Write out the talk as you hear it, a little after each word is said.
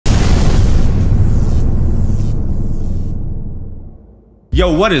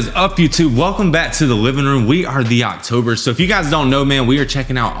Yo, what is up, YouTube? Welcome back to the living room. We are the October. So if you guys don't know, man, we are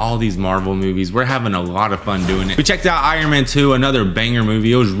checking out all these Marvel movies. We're having a lot of fun doing it. We checked out Iron Man 2, another banger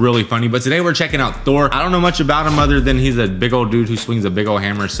movie. It was really funny. But today we're checking out Thor. I don't know much about him other than he's a big old dude who swings a big old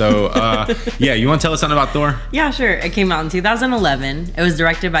hammer. So yeah, you want to tell us something about Thor? Yeah, sure. It came out in 2011. It was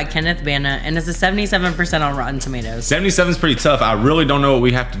directed by Kenneth Branagh, and it's a 77% on Rotten Tomatoes. 77 is pretty tough. I really don't know what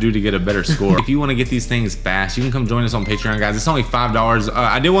we have to do to get a better score. If you want to get these things fast, you can come join us on Patreon, guys. It's only $5.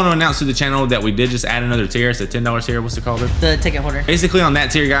 I did want to announce to the channel that we did just add another tier. It's a $10 tier. What's it called? The ticket holder. Basically, on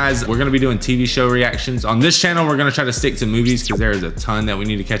that tier, guys, we're going to be doing TV show reactions. On this channel, we're going to try to stick to movies because there is a ton that we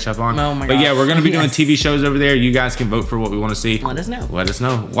need to catch up on. Oh my But gosh. yeah, we're going to be doing TV shows over there. You guys can vote for what we want to see. Let us know. Let us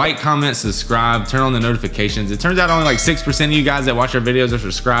know. Like, comment, subscribe, turn on the notifications. It turns out only like 6% of you guys that watch our videos are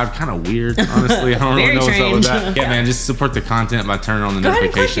subscribed. Kind of weird, honestly. I don't really know what's up with that. Yeah, man, just support the content by turning on the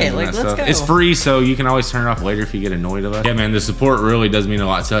notifications and that stuff. It's free, so you can always turn it off later if you get annoyed of us. Yeah, man, the support really does mean a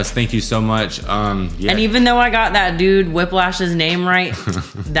lot to us. Thank you so much. Yeah. And even though I got that dude Whiplash's name right,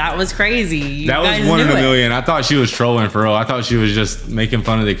 that was crazy. That was one in a million. I thought she was trolling for real. I thought she was just making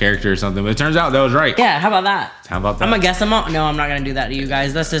fun of the character or something, but it turns out that was right. Yeah, how about that? How about that? I'm gonna guess them all. No, I'm not gonna do that to you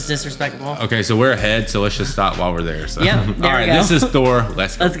guys. That's just disrespectful. Okay, so we're ahead, so let's just stop while we're there. So. Yep, all right, this is Thor.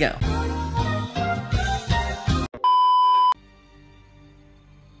 Let's go. Let's go.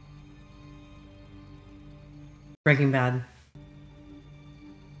 Breaking Bad.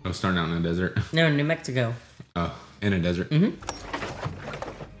 Oh, starting out in a desert. No, New Mexico. Oh, in a desert. Mm-hmm.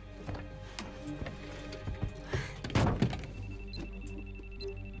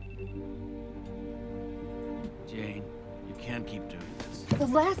 Jane, you can't keep doing this. The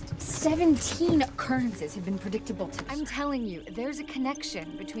last 17 occurrences have been predictable to I'm telling you, there's a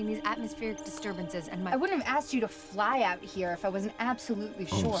connection between these atmospheric disturbances and my... I wouldn't have asked you to fly out here if I wasn't absolutely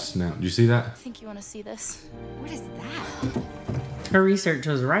sure. Oh, snap. Did you see that? I think you want to see this. What is that? Her research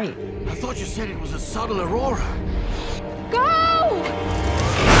was right. I thought you said it was a subtle aurora. Go!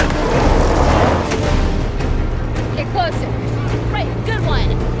 Get closer. Right, good one.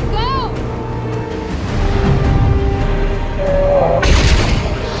 Go!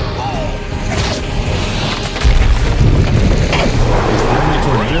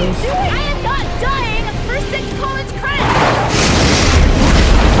 I am not dying for 6 college credits!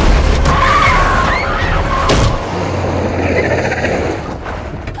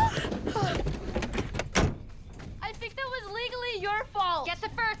 I think that was legally your fault. Get the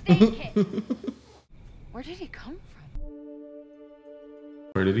first aid kit. Where did he come from?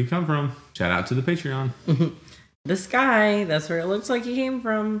 Where did he come from? Shout out to the Patreon. The sky, that's where it looks like he came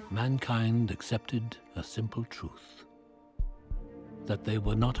from. Mankind accepted a simple truth. That they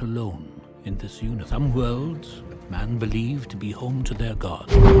were not alone in this universe. Some worlds, man believed to be home to their god.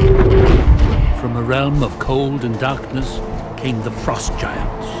 From a realm of cold and darkness came the frost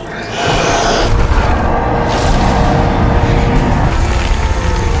giants.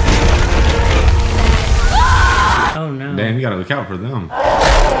 Oh no. Damn, you gotta look out for them.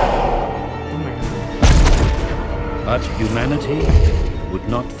 Oh my God. But humanity would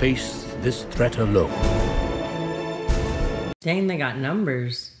not face this threat alone. Dang, they got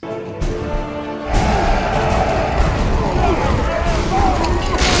numbers. Our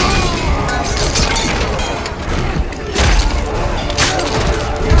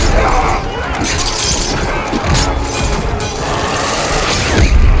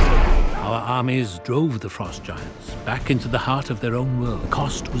armies drove the frost giants back into the heart of their own world. The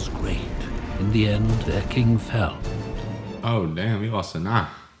cost was great. In the end, their king fell. Oh, damn, he lost an eye.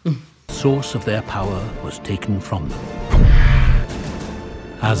 The source of their power was taken from them.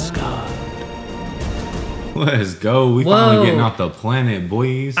 Asgard. Let's go. We finally getting off the planet,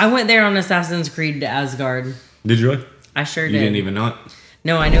 boys. I went there on Assassin's Creed to Asgard. Did you really? I sure did. You didn't even know it?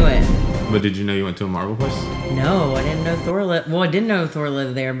 No, I knew it. But did you know you went to a Marvel place? No, I didn't know Thor lived. Well, I did know Thor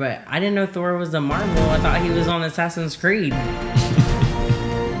lived there, but I didn't know Thor was a Marvel. I thought he was on Assassin's Creed.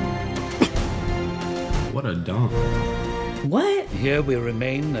 What a dump. What? Here we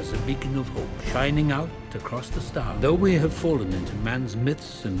remain as a beacon of hope, shining out across the stars. Though we have fallen into man's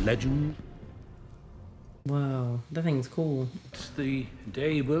myths and legends, Whoa, that thing's cool. the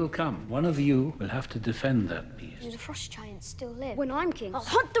day will come. One of you will have to defend that peace. The frost giants still live. When I'm king, I'll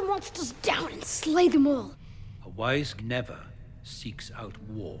hunt the monsters down and slay them all. A wise never seeks out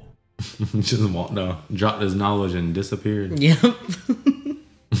war. Just walked off, dropped his knowledge and disappeared. Yep.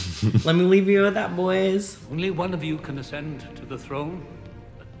 Let me leave you with that, boys. Only one of you can ascend to the throne,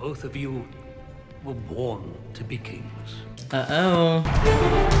 but both of you were born to be kings. Uh-oh.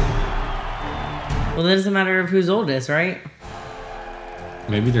 Well, it doesn't matter of who's oldest, right?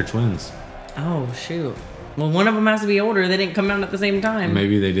 Maybe they're twins. Oh, shoot. Well, one of them has to be older. They didn't come out at the same time.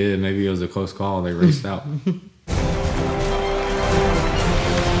 Maybe they did. Maybe it was a close call. They raced out.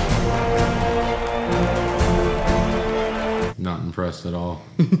 Not impressed at all.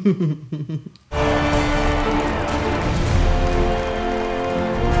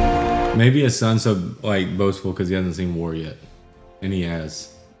 Maybe his son's so like boastful because he hasn't seen war yet, and he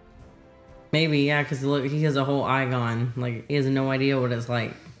has. Maybe, yeah, because look, he has a whole eye gone. Like, he has no idea what it's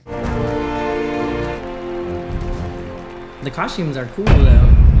like. The costumes are cool, though.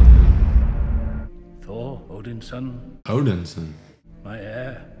 Thor, Odin's son. Odin's son. My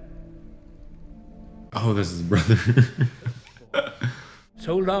heir. Oh, this is his brother.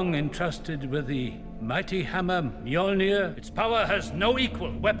 So long entrusted with the mighty hammer Mjolnir, its power has no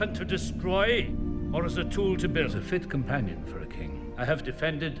equal. Weapon to destroy, or as a tool to build. A fit companion for a king. I have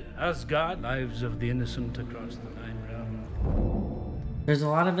defended Asgard, lives of the innocent across the Nine Realms. There's a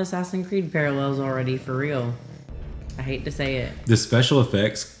lot of Assassin's Creed parallels already, for real. I hate to say it. The special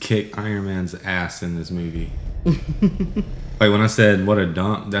effects kick Iron Man's ass in this movie. Like when I said what a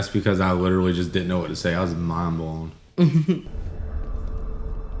dump, that's because I literally just didn't know what to say. I was mind blown.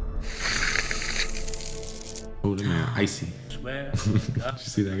 Oh, the man, icy. Swear. Did you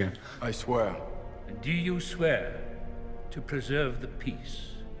see that guy? I swear. And do you swear to preserve the peace?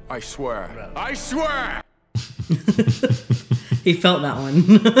 I swear. I swear! He felt that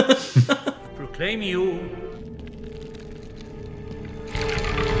one. Proclaim you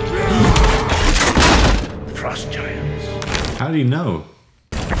frost giants. How do you know?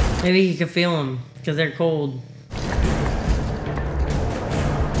 Maybe he could feel them, because they're cold.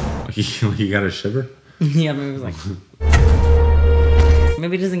 You got a shiver? Yeah, maybe it was like...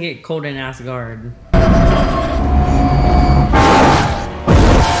 Maybe it doesn't get cold in Asgard.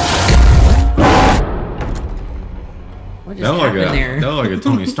 What just happened there? That looked like a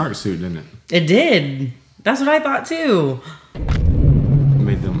Tony Stark suit, didn't it? It did. That's what I thought too.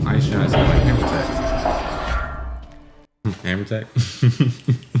 Made them ice shots look like hammer tech. Hammer tech?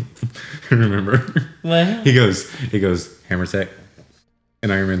 Remember? What? He goes, hammer tech.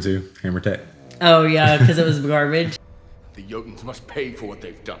 And Iron Man 2, hammer tech. Oh yeah, because it was garbage. The Jotuns must pay for what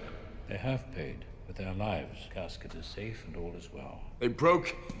they've done. They have paid with their lives. Casket is safe and all is well. They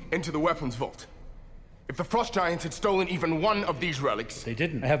broke into the weapons vault. If the Frost Giants had stolen even one of these relics... They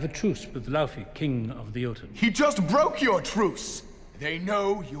didn't. I have a truce with Laufey, king of the Jotuns. He just broke your truce! They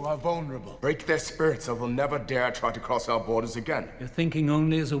know you are vulnerable. Break their spirits or they'll never dare try to cross our borders again. You're thinking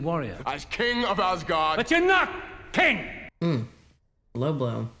only as a warrior. As king of Asgard... But you're not king! Low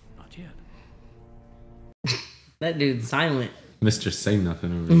blow. Not yet. That dude's silent. Mr. Say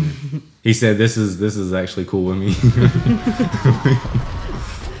Nothing over there. He said, this is actually cool with me.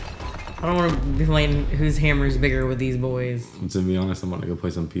 I don't want to be playing whose hammer is bigger with these boys. To be honest, I'm about to go play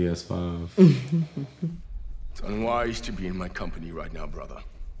some PS5. It's unwise to be in my company right now, brother.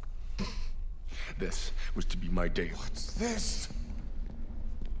 This was to be my day. What's this?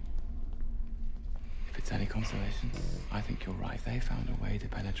 If it's any consolation, I think you're right. They found a way to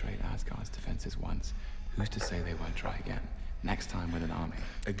penetrate Asgard's defenses once. Who's to say they won't try again? Next time with an army.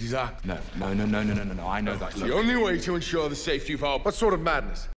 Exactly. No. I know that. The only way to ensure the safety of our... What sort of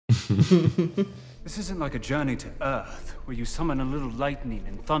madness? This isn't like a journey to Earth, where you summon a little lightning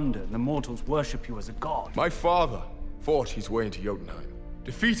and thunder and the mortals worship you as a god. My father fought his way into Jotunheim,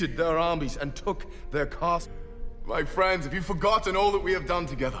 defeated their armies, and took their castle. My friends, have you forgotten all that we have done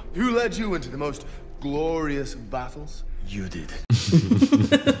together? Who led you into the most glorious of battles? You did.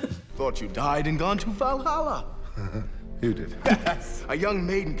 Thought you died and gone to Valhalla. Who did? Yes. A young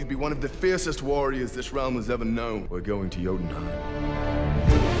maiden could be one of the fiercest warriors this realm has ever known. We're going to Jotunheim.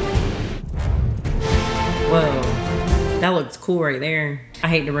 Whoa. That looks cool right there. I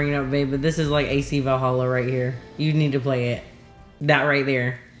hate to bring it up, babe, but this is like AC Valhalla right here. You need to play it. That right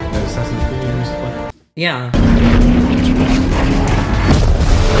there. Assassin's Creed games? What? Yeah.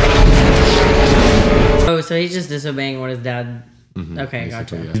 Oh, so he's just disobeying what his dad... Okay,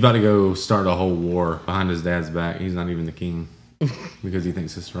 gotcha. Yeah. He's about to go start a whole war behind his dad's back. He's not even the king because he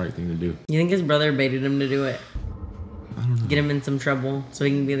thinks it's the right thing to do. You think his brother baited him to do it? I don't know. Get him in some trouble so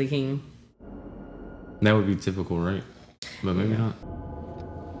he can be the king? That would be typical, right? But maybe not.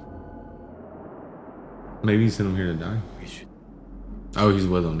 Maybe he sent him here to die. Oh, he's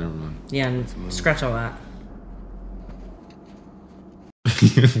with him. Never mind. Yeah, and scratch all that.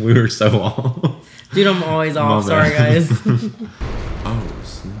 We were so off. Dude, I'm always off. My Sorry, bad. guys. Oh,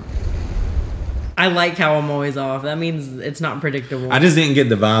 snap. I like how I'm always off. That means it's not predictable. I just didn't get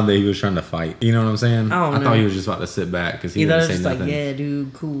the vibe that he was trying to fight. You know what I'm saying? I don't know. thought he was just about to sit back because he He didn't was say just nothing. like, yeah,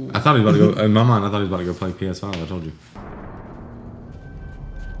 dude, cool. I thought he was about to go. In my mind, I thought he was about to go play PS5. I told you.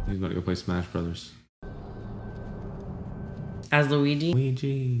 He's about to go play Smash Brothers. As Luigi?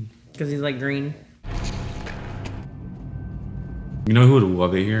 Luigi. Because he's like green. You know who would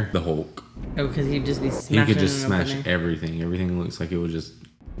love it here? The Hulk. Oh, because he'd just be smashing. He could just smash everything. everything. Everything looks like it would just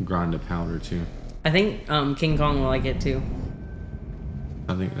grind to powder too. I think King Kong will like it too.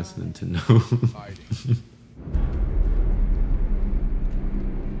 I think that's Nintendo.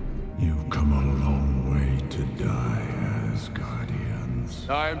 You've come a long way to die, Asgardians.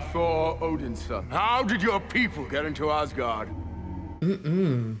 I am Thor, Odin's son. How did your people get into Asgard?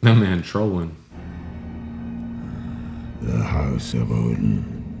 That man trolling. The House of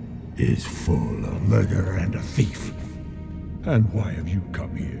Odin is full of murder and a thief. And why have you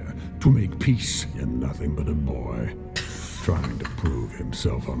come here? To make peace? You're nothing but a boy, trying to prove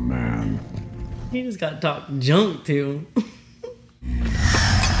himself a man. He just got talked junk to.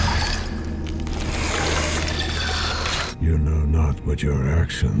 You know not what your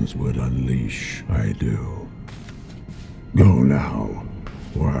actions would unleash. I do. Go now,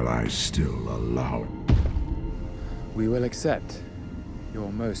 while I still allow it. We will accept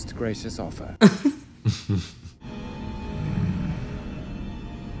your most gracious offer.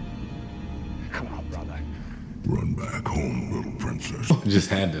 Come on, brother. Run back home, little princess. Just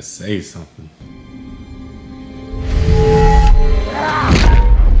had to say something.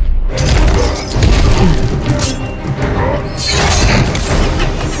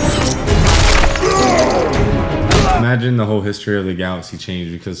 Imagine the whole history of the galaxy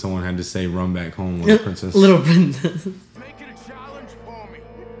changed because someone had to say run back home, little princess. Little princess. Make it a challenge for me.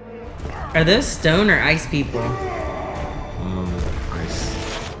 Are those stone or ice people? Ice.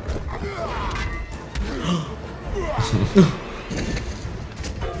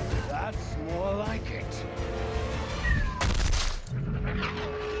 That's more like it.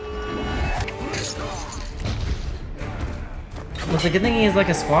 Well, it's a good thing he has like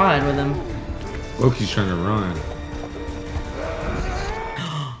a squad with him. Loki's trying to run.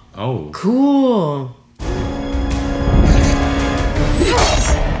 Oh. Cool.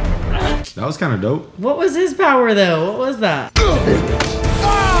 That was kind of dope. What was his power though? What was that? Don't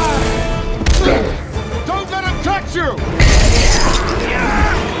let him touch you!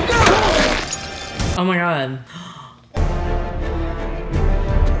 Oh my god.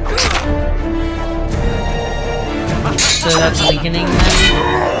 So that's weakening then?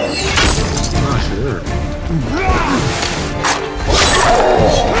 I'm not sure.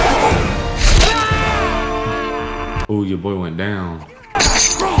 Oh, your boy went down.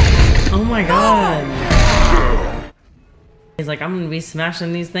 Oh my god. He's like, I'm gonna be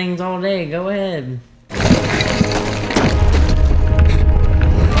smashing these things all day. Go ahead.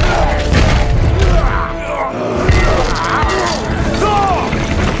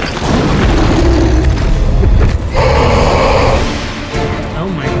 Oh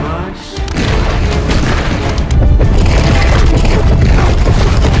my gosh.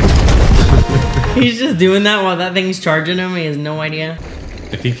 He's just doing that while that thing's charging him. He has no idea.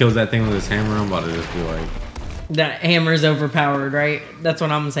 If he kills that thing with his hammer, I'm about to just be like... That hammer's overpowered, right? That's what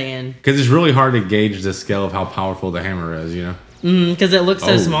I'm saying. Because it's really hard to gauge the scale of how powerful the hammer is, you know? Because it looks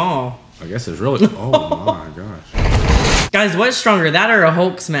so small. I guess it's really... Oh my gosh. Guys, what's stronger, that or a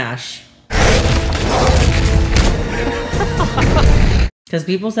Hulk smash? Because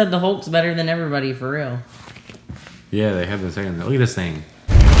people said the Hulk's better than everybody, for real. Yeah, they have been saying that. Look at this thing.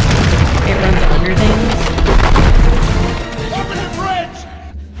 It runs under things?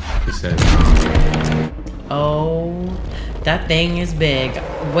 He said... Oh, that thing is big.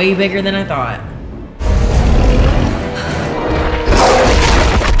 Way bigger than I thought.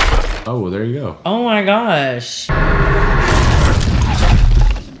 Oh, well, there you go. Oh my gosh.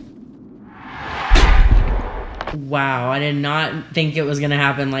 Wow, I did not think it was gonna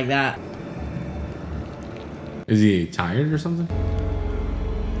happen like that. Is he tired or something?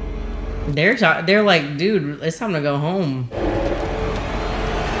 They're like, dude, it's time to go home.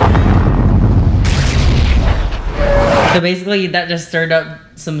 So basically, that just stirred up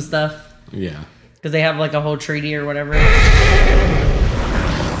some stuff. Yeah. Because they have like a whole treaty or whatever.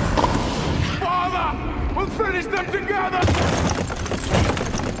 Father! We'll finish them together!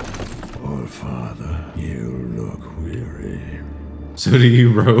 Oh, Father, you look weary. So do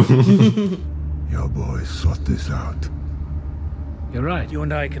you, bro. Your boys sought this out. You're right. You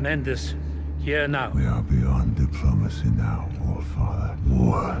and I can end this here now. We are beyond diplomacy now, All Father.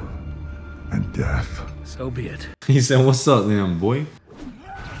 War and death. So be it. He said, what's up then, boy?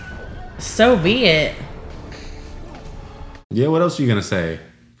 So be it. Yeah, what else are you gonna say?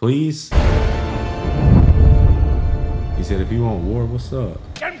 Please? He said, if you want war, what's up?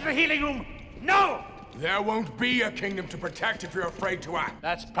 Get to the healing room! No! There won't be a kingdom to protect if you're afraid to act.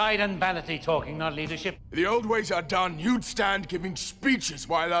 That's pride and vanity talking, not leadership. The old ways are done. You'd stand giving speeches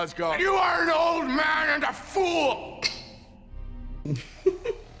while us go. You are an old man and a fool!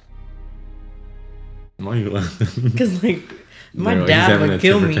 Why are you laughing? Because, like, my No, he's dad having would a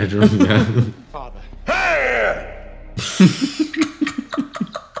kill temper me. tantrum, yeah. Father. Hey!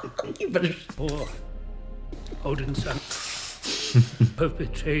 You better... Poor Odin's son. Have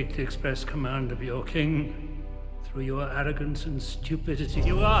betrayed the express command of your king through your arrogance and stupidity.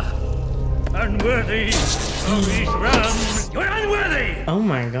 You are unworthy of these realms. You're unworthy Oh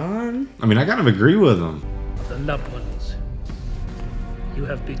my god. I mean, I kind of agree with him. of the loved ones you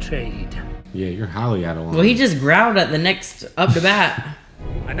have betrayed. Yeah, you're highly out of line. Well, he just growled at the next up to bat.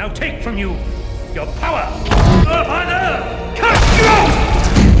 I now take from you your power of honor. Cast you out!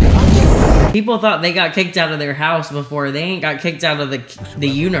 People thought they got kicked out of their house before. They ain't got kicked out of the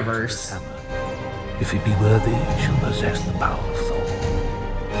universe. If he be worthy, he shall possess the power of Thor.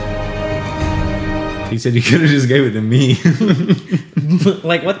 He said you could have just gave it to me.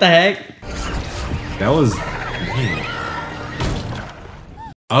 Like, what the heck? That was... Man.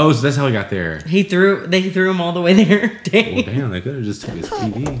 Oh, so that's how he got there. They threw him all the way there. Dang. Well, damn, they could have just took his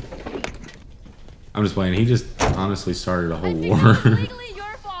TV. I'm just playing. He just honestly started a whole war.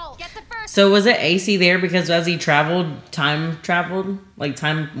 So was it AC there because as he traveled, time traveled? Like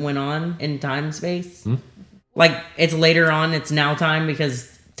time went on in time space? Like it's later on, it's now time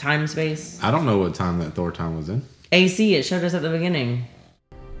because time space? I don't know what time that Thor time was in. AC, it showed us at the beginning.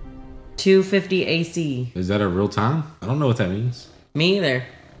 250 AC. Is that a real time? I don't know what that means. Me either.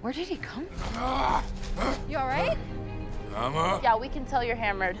 Where did he come from? You alright? Yeah, we can tell you're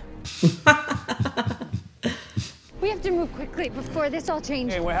hammered. We have to move quickly before this all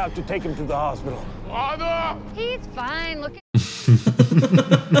changes. Hey, we have to take him to the hospital. Father! He's fine. Look at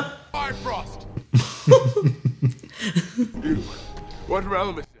Bifrost! You, what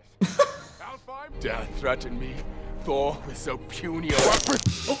realm is this? Alfheim? Dare threaten me? Thor with so puny a weapon?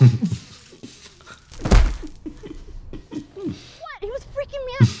 what? He was freaking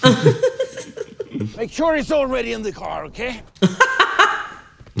me out. Make sure it's already in the car, okay?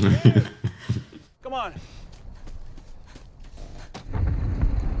 Come on.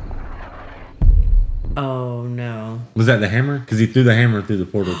 Oh no. Was that the hammer? Because he threw the hammer through the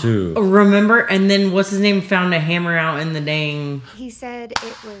portal too. Remember? And then what's his name found a hammer out in the dang... He said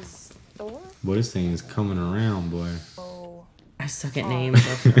it was Thor? Boy, this thing is coming around, boy. I suck at names.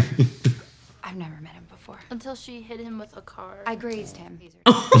 I've never met him before. Until she hit him with a car. I grazed him.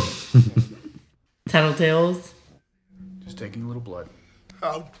 Tattletales. Just taking a little blood.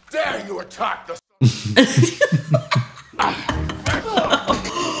 How dare you attack the...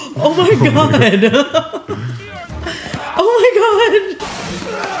 Oh my god! Oh my god!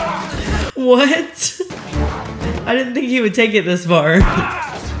 What? I didn't think he would take it this far.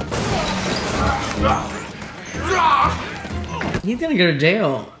 He's gonna go to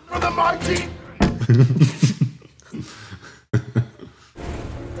jail. For the mighty!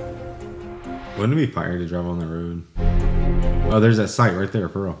 Wouldn't it be fire to drive on the road? Oh, there's that site right there,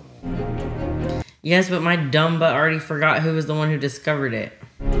 for real. Yes, but my dumb butt already forgot who was the one who discovered it.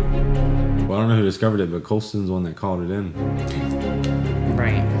 Well, I don't know who discovered it, but Colston's the one that called it in.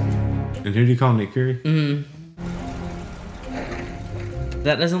 Right. And who do you call Nick Fury?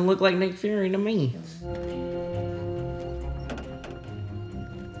 That doesn't look like Nick Fury to me.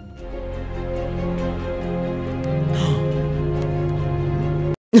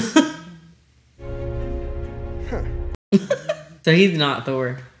 So he's not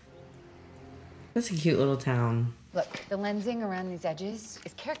Thor. That's a cute little town. Look, the lensing around these edges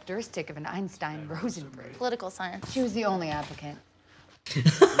is characteristic of an Einstein-Rosen bridge. Political science. She was the only applicant.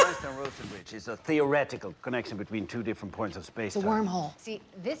 Einstein-Rosen bridge is a theoretical connection between two different points of space. It's a wormhole. See,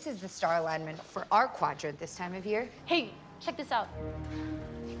 this is the star alignment for our quadrant this time of year. Hey, check this out.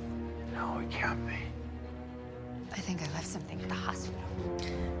 No, it can't be. I think I left something at the hospital.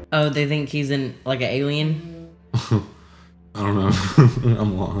 Oh, they think he's in like an alien? I don't know.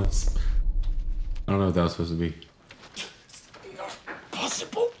 I'm lost. I don't know what that was supposed to be. Not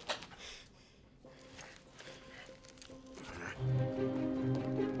possible.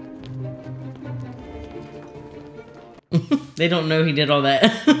 They don't know he did all that.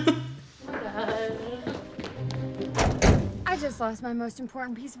 I just lost my most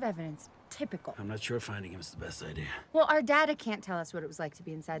important piece of evidence. Typical. I'm not sure finding him is the best idea. Well, our data can't tell us what it was like to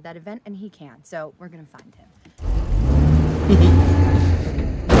be inside that event, and he can. So we're gonna find him.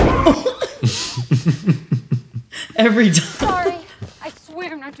 Every time. Sorry. I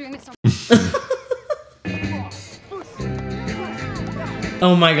swear I'm not doing this on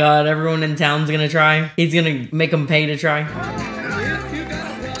Oh my god, everyone in town's gonna try. He's gonna make them pay to try.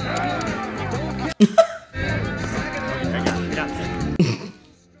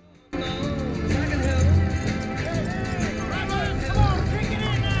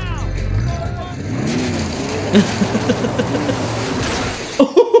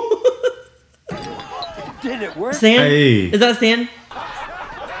 Did it work? Stan? Hey. Is that Stan?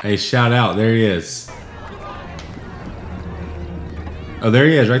 Hey, shout out. There he is. Oh, there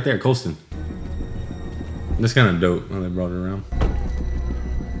he is, right there, Colston. That's kind of dope when they brought it around.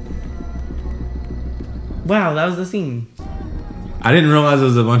 Wow, that was the scene. I didn't realize it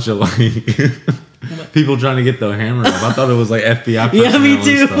was a bunch of like people trying to get the hammer off. I thought it was like FBI. Yeah, me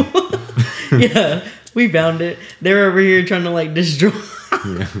too. Yeah, we found it. They're over here trying to like destroy.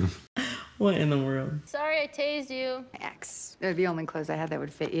 Yeah. What in the world? Sorry I tased you. X. They're the only clothes I had that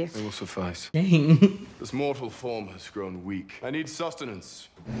would fit you. They will suffice. Dang. This mortal form has grown weak. I need sustenance.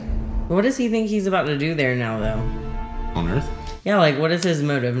 What does he think he's about to do there now, though? On Earth? Yeah, like, what is his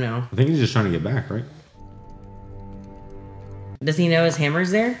motive now? I think he's just trying to get back, right? Does he know his hammer's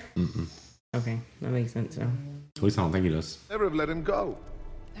there? Mm-mm. Okay, that makes sense, so. At least I don't think he does. Never have let him go.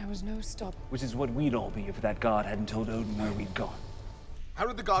 There was no stop. Which is what we'd all be if that guard hadn't told Odin where we'd gone. How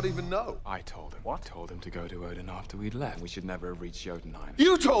did the god even know? I told him. What? Told him to go to Odin after we'd left. We should never have reached Jotunheim.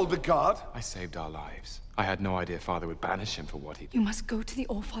 You told the god? I saved our lives. I had no idea Father would banish him for what he did. You must go to the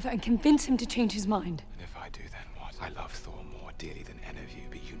Allfather and convince him to change his mind. And if I do, then what? I love Thor more dearly than any of you,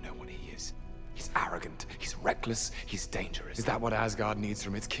 but you know what he is. He's arrogant, he's reckless, he's dangerous. Is that what Asgard needs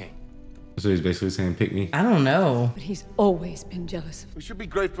from its king? So he's basically saying, pick me. I don't know. But he's always been jealous of We should be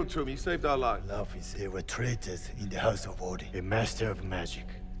grateful to him. He saved our lives. Love is there were traitors in the house of Odin. A master of magic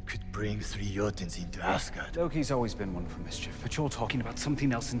could bring 3 Jotuns into Asgard. Loki's always been one for mischief, but you're talking about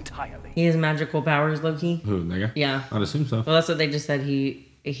something else entirely. He has magical powers, Loki? Who, that guy? Yeah. I'd assume so. Well, that's what they just said. They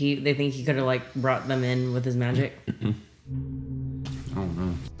think he could have, like, brought them in with his magic. I don't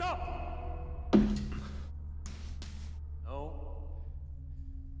know. Stop! No.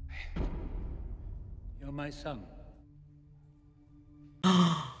 You're my son.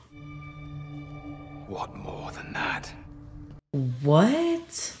 What more than that?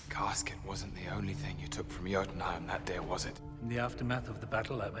 What? Casket wasn't the only thing you took from Jotunheim that day, was it? In the aftermath of the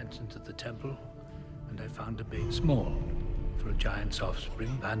battle, I went into the temple, and I found a baby, small, for a giant's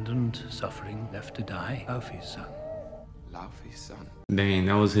offspring, abandoned, suffering, left to die. Laufey's son. Laufey's son? Dang,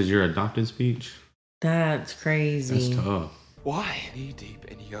 that was your adopted speech? That's crazy. That's tough. Why? Knee deep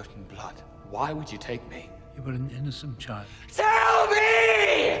in Jotun blood. Why would you take me? You were an innocent child. Tell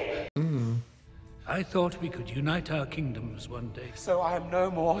me! I thought we could unite our kingdoms one day. So I am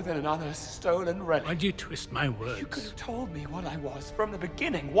no more than another stolen relic. Why'd you twist my words? You could have told me what I was from the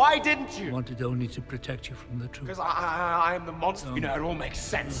beginning. Why didn't you? I wanted only to protect you from the truth. Because I am the monster. No. You know, it all makes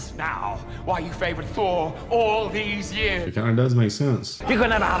sense now. Why you favored Thor all these years. It kind of does make sense. You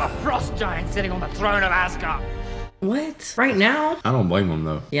could never have a frost giant sitting on the throne of Asgard. What? Right now? I don't blame him,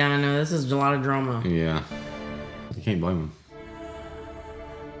 though. Yeah, I know. This is a lot of drama. Yeah. You can't blame him.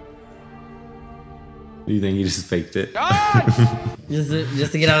 Do you think he just faked it?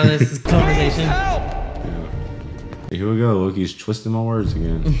 just to get out of this conversation. Yeah. Here we go. Loki's twisting my words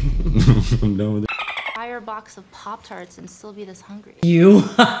again. I'm done with it. Buy a box of Pop-Tarts and still be this hungry. You.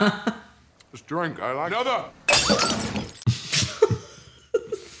 Just drink. I like another.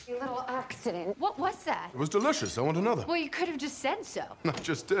 A little accident. What was that? It was delicious. I want another. Well, you could have just said so. I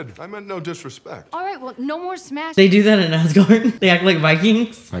just did. I meant no disrespect. All right, well, no more smash. They do that in Asgard? They act like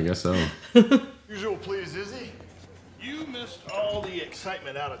Vikings? I guess so. Usual, please, Izzy. You missed all the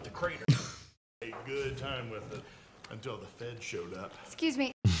excitement out at the crater. A good time with it until the Fed showed up. Excuse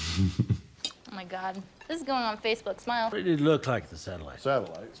me. Oh my god. This is going on Facebook. Smile. It looked like the satellites.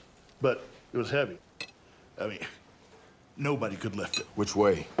 Satellites. But it was heavy. I mean, nobody could lift it. Which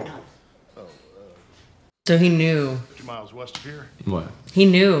way? So he knew. 50 miles west of here. What? He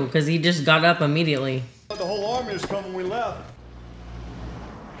knew, because he just got up immediately. The whole army was coming when we left.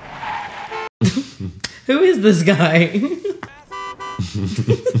 Who is this guy?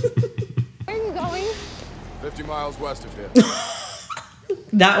 Where are you going? 50 miles west of here.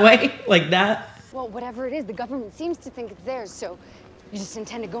 That way? Like that? Well, whatever it is, the government seems to think it's theirs, so you just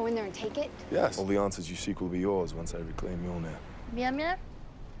intend to go in there and take it? Yes. All the answers you seek will be yours once I reclaim Mjolnir. Meow meow?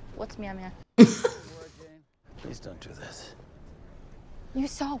 What's meow meow? Please don't do this. You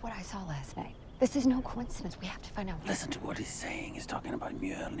saw what I saw last night. This is no coincidence. We have to find out. Listen to what he's saying. He's talking about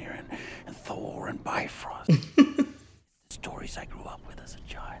Mjolnir and Thor and Bifrost. Stories I grew up with as a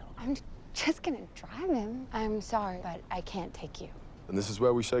child. I'm just gonna drive him. I'm sorry, but I can't take you. And this is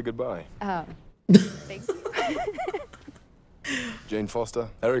where we say goodbye. Thank you. Jane Foster,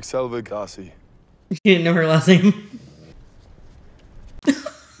 Eric Selvig, Darcy. You didn't know her last name?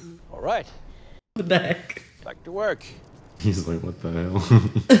 All right. What the heck? Back to work. He's like, what the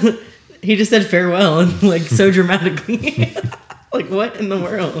hell? He just said farewell and like so dramatically. Like what in the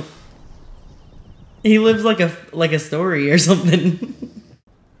world? He lives like a story or something.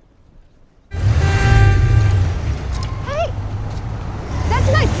 Hey!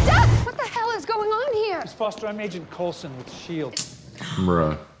 That's my stuff! What the hell is going on here? Miss Foster, I'm Agent Coulson with S.H.I.E.L.D.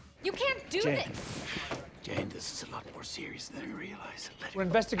 Bruh. You can't do Jane. this! Jane, this is a lot more serious than I realize. We're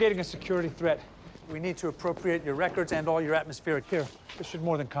investigating a security threat. We need to appropriate your records and all your atmospheric gear. This should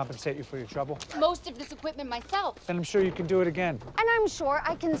more than compensate you for your trouble. Most of this equipment myself. And I'm sure you can do it again. And I'm sure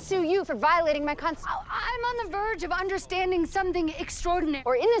I can sue you for violating my I'm on the verge of understanding something extraordinary.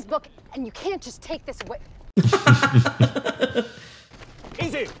 Or in this book, and you can't just take this away.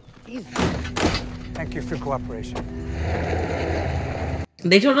 Easy! Easy. Thank you for your cooperation.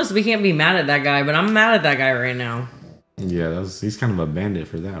 They told us we can't be mad at that guy, but I'm mad at that guy right now. Yeah, he's kind of a bandit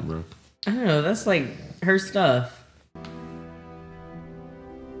for that, bro. I don't know, that's like her stuff.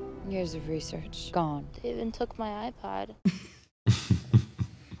 Years of research gone. They even took my iPod.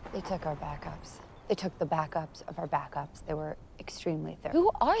 They took our backups. They took the backups of our backups. They were extremely thorough. Who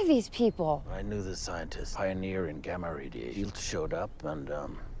are these people? I knew the scientist, pioneer in gamma radiation. He showed up and,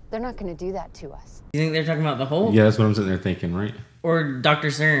 They're not going to do that to us. You think they're talking about the Hulk? Yeah, that's what I'm sitting there thinking, right? Or Dr.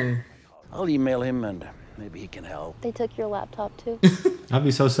 CERN? I'll email him and maybe he can help. They took your laptop too. I'd be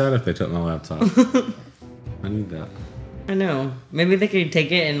so sad if they took my laptop. I need that. I know. Maybe they could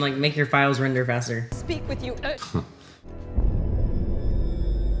take it and like make your files render faster. Speak with you.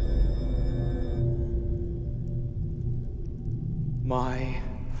 My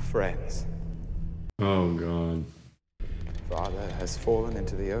friends. Oh, God. Father has fallen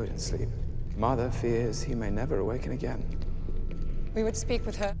into the Odin sleep. Mother fears he may never awaken again. We would speak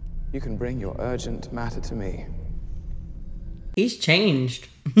with her. You can bring your urgent matter to me. He's changed.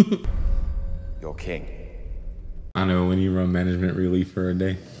 Your king. I know, when you run management relief for a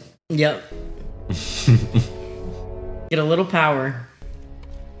day. Yep. Get a little power.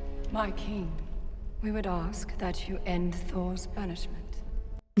 My king, we would ask that you end Thor's banishment.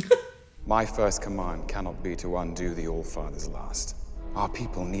 My first command cannot be to undo the All-Father's last. Our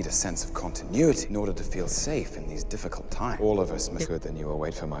people need a sense of continuity in order to feel safe in these difficult times. All of us must good than you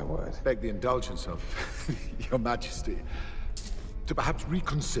await for my word. Beg the indulgence of your majesty to perhaps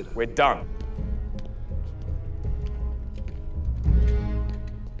reconsider. We're done.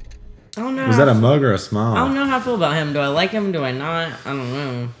 I don't know. Was that a mug or a smile? I don't know how I feel about him. Do I like him? Do I not? I don't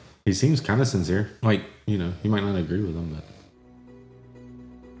know. He seems kind of sincere. Like, you know, you might not agree with him, but...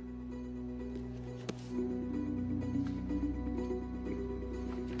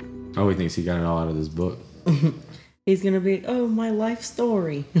 Oh, he thinks he got it all out of this book. He's gonna be, oh, my life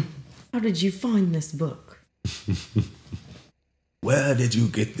story. How did you find this book? Where did you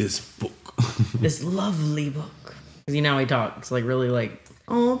get this book? This lovely book. Because you know how he talks, like really like,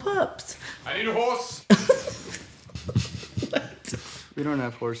 oh, pups. I need a horse. We don't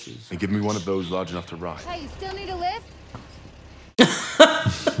have horses. And give me one of those large enough to ride. Hey, you still need a lift?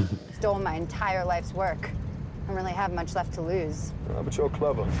 Stole my entire life's work. I don't really have much left to lose. But you're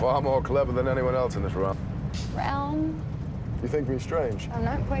clever. Far more clever than anyone else in this realm. Realm? You think me strange? I'm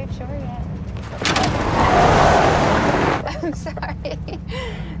not quite sure yet. I'm sorry.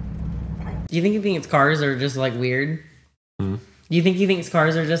 Do you think he thinks cars are just like weird? Do you think he thinks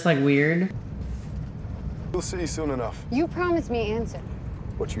cars are just like weird? You'll see soon enough. You promised me answer.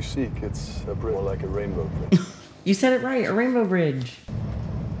 What you seek, it's a bridge like a rainbow bridge. You said it right, a rainbow bridge.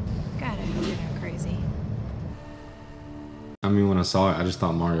 God, I hope you're not crazy. I mean, when I saw it, I just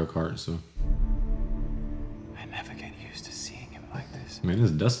thought Mario Kart, so... I never get used to seeing him like this. Man, it's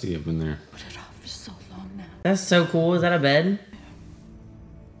dusty up in there. Put it off for so long now. That's so cool. Is that a bed?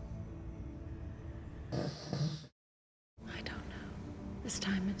 I don't know. This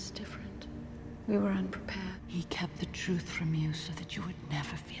time it's different. We were unprepared. He kept the truth from you so that you would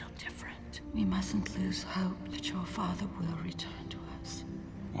never feel different. We mustn't lose hope that your father will return to us.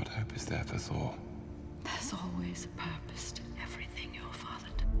 What hope is there for Thor? There's always a purpose to everything your father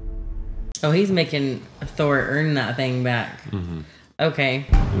did. Oh, he's making Thor earn that thing back. Okay.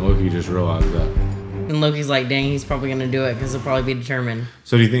 And Loki just realized that. And Loki's like, dang, he's probably gonna do it because he'll probably be determined.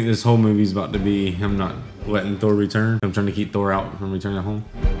 So do you think this whole movie's about to be him not letting Thor return? Him trying to keep Thor out from returning home?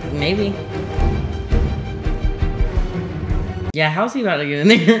 Maybe. Yeah, how's he about to get in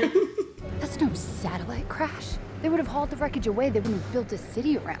there? That's no satellite crash. They would have hauled the wreckage away. They wouldn't have built a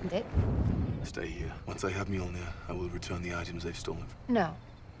city around it. Stay here. Once I have Mjolnir, I will return the items they've stolen. No.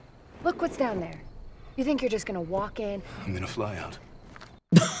 Look what's down there. You think you're just gonna walk in? I'm gonna fly out.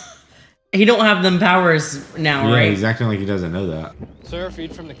 He don't have them powers now, Yeah, right? he's acting like he doesn't know that. Sir,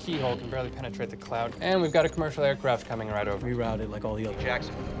 feed from the keyhole can barely penetrate the cloud. And we've got a commercial aircraft coming right over. Rerouted like all the other.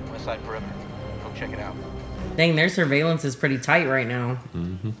 Jackson, west side perimeter. Go check it out. Dang, their surveillance is pretty tight right now.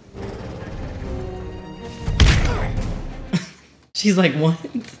 Mm-hmm. She's like, what?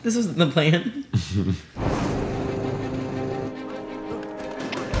 This wasn't the plan.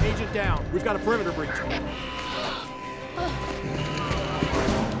 Agent down. We've got a perimeter breach.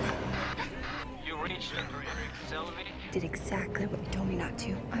 You reached the perimeter. It's elevated. Did exactly what you told me not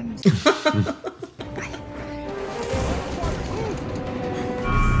to. I'm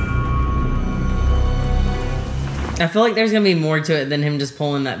I feel like there's gonna be more to it than him just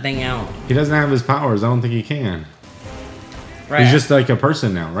pulling that thing out. He doesn't have his powers. I don't think he can. Right. He's just like a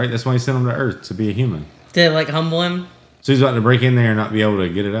person now, right? That's why he sent him to Earth, to be a human. To like humble him. So he's about to break in there and not be able to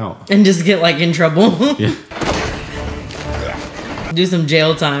get it out. And just get like in trouble. Yeah. Do some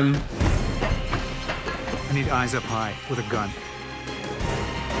jail time. I need eyes up high with a gun.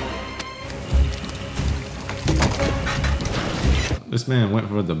 This man went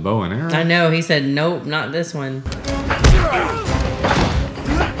for the bow and arrow. I know, he said, nope, not this one.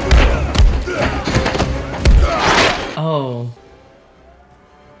 Oh.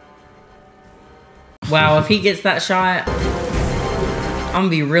 Wow, if he gets that shot, I'm gonna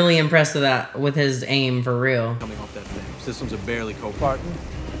be really impressed with that, with his aim for real. Coming off that thing. Systems are barely co-parting.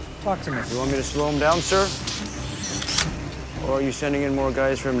 Talk to me. You want me to slow him down, sir? Or are you sending in more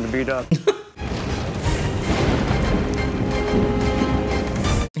guys for him to beat up?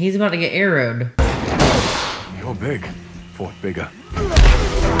 He's about to get arrowed. You're big. Fought bigger.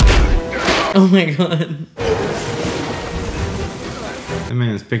 Oh my god. That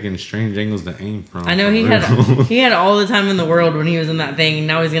man's picking strange angles to aim from. I know he had all the time in the world when he was in that thing, and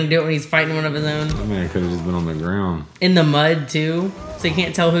now he's gonna do it when he's fighting one of his own. That man could have just been on the ground. In the mud too, so you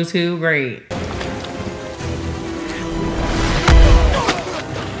can't tell who's who. Great.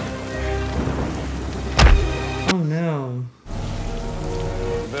 Oh no.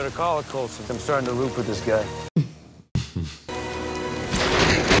 You better call it, Coulson. I'm starting to root with this guy.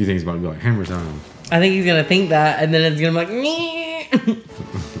 You think he's about to be like hammer time? I think he's gonna think that, and then it's gonna be like, Nyeh.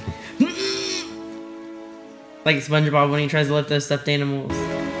 Like SpongeBob when he tries to lift those stuffed animals.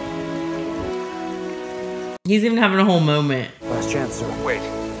 He's even having a whole moment. Last chance, sir. Wait.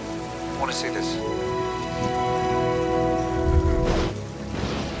 I want to see this.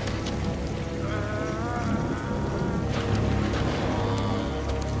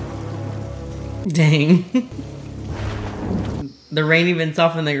 Dang. The rain even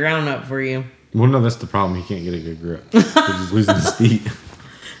softened the ground up for you. Well, no, that's the problem. He can't get a good grip. He's losing his feet.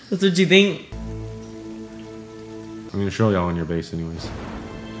 That's what you think? I'm gonna show y'all on your base anyways.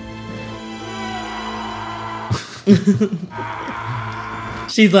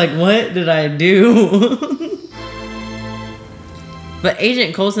 She's like, what did I do? But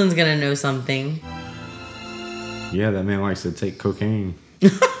Agent Coulson's gonna know something. Yeah, that man likes to take cocaine.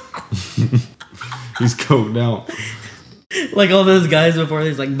 He's coked out. Like all those guys before,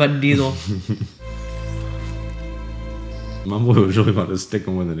 he's like Bud Diesel. My boy was really about to stick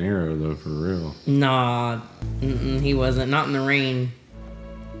him with an arrow, though, for real. Nah, he wasn't. Not in the rain.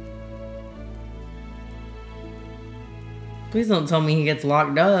 Please don't tell me he gets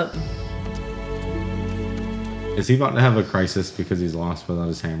locked up. Is he about to have a crisis because he's lost without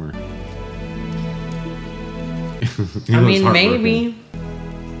his hammer? I mean, maybe.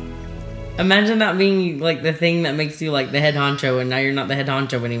 Imagine that being like the thing that makes you like the head honcho, and now you're not the head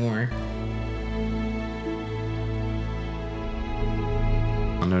honcho anymore.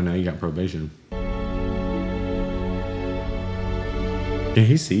 Oh no, now you got probation. Can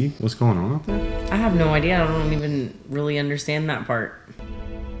he see what's going on out there? I have no idea. I don't even really understand that part.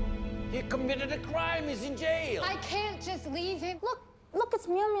 He committed a crime. He's in jail. I can't just leave him. Look, it's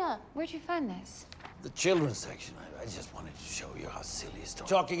Mew Mew. Where'd you find this? The children's section. I just wanted to show you how silly it's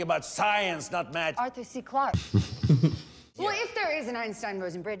talking about science, not magic. Arthur C. Clarke. Well, if there is an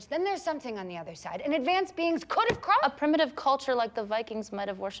Einstein-Rosen bridge, then there's something on the other side. And advanced beings could have crossed. A primitive culture like the Vikings might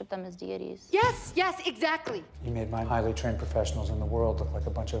have worshipped them as deities. Yes, exactly. You made my highly trained professionals in the world look like a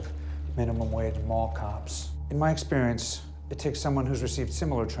bunch of minimum wage mall cops. In my experience, it takes someone who's received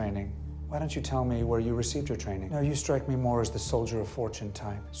similar training. Why don't you tell me where you received your training? Now, you strike me more as the soldier of fortune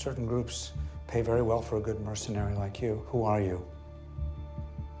type. Certain groups pay very well for a good mercenary like you. Who are you?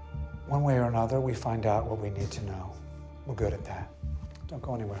 One way or another, we find out what we need to know. We're good at that. Don't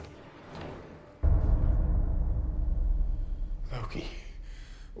go anywhere. Loki,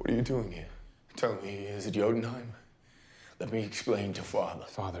 what are you doing here? Tell me, is it Jotunheim? Let me explain to Father.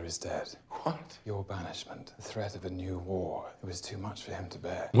 Father is dead. What? Your banishment, the threat of a new war. It was too much for him to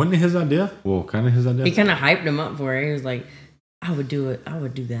bear. Wasn't it his idea? Well, kind of his idea. He kind of hyped him up for it. He was like, I would do it. I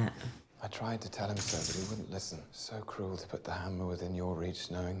would do that. I tried to tell him so, but he wouldn't listen. So cruel to put the hammer within your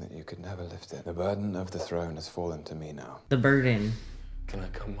reach, knowing that you could never lift it. The burden of the throne has fallen to me now. The burden. Can I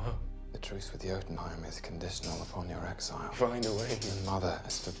come up? The truce with Jotunheim is conditional upon your exile. Find a way. Your mother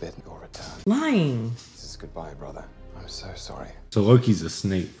has forbidden your return. Lying. This is goodbye, brother. I'm so sorry. So Loki's a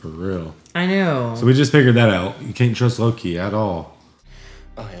snake for real. I know. So we just figured that out. You can't trust Loki at all.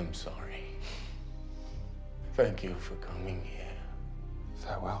 I am sorry. Thank you for coming here.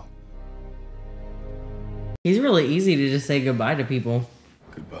 Farewell. He's really easy to just say goodbye to people.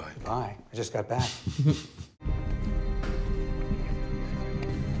 Goodbye. Bye. I just got back.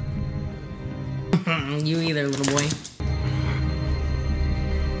 You either, little boy.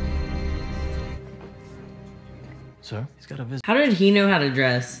 Sir, he's got a visit. How did he know how to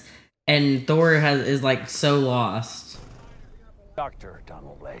dress? And Thor is like so lost. Dr.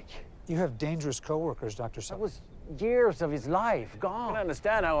 Donald Blake. You have dangerous coworkers, Dr. That was years of his life gone. I can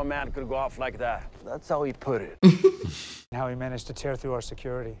understand how a man could go off like that. That's how he put it. How he managed to tear through our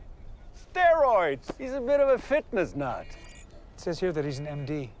security. Steroids! He's a bit of a fitness nut. It says here that he's an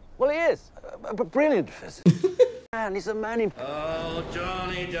MD. Well, he is. A brilliant physicist. Man, he's a man in... Oh,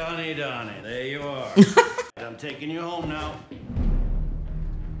 Johnny, there you are. I'm taking you home now.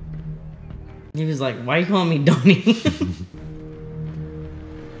 He was like, why are you calling me Donnie?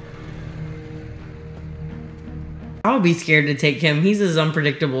 I would be scared to take him. He's as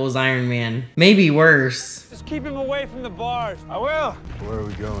unpredictable as Iron Man. Maybe worse. Just keep him away from the bars. I will. Where are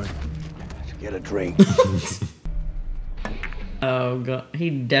we going? To get a drink. Oh, God. He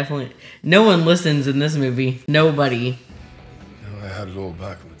definitely... No one listens in this movie. Nobody. No, I had it all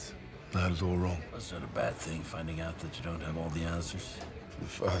backwards. I had it all wrong. Was that a bad thing, finding out that you don't have all the answers? For the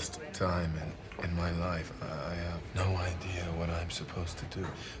first time in my life, I have no idea what I'm supposed to do.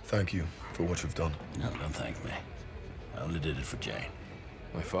 Thank you for what you've done. No, don't thank me. I only did it for Jane.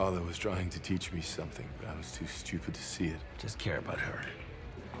 My father was trying to teach me something, but I was too stupid to see it. Just care about her.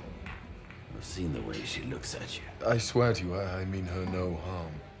 I've seen the way she looks at you. I swear to you, I mean her no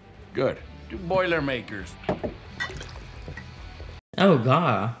harm. Good. Do Boilermakers. Oh,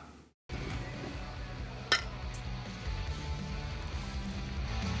 God.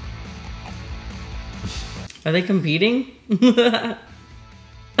 Are they competing? Kill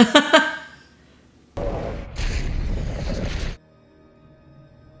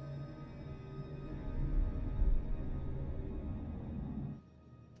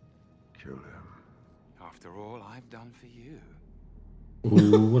him. After all I've done for you.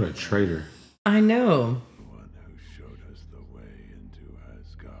 Ooh, what a traitor. I know. The one who showed us the way into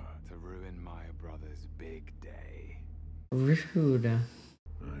Asgard. To ruin my brother's big day. Rude.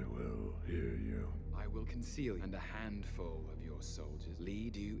 I will hear you. I will conceal you and a handful of your soldiers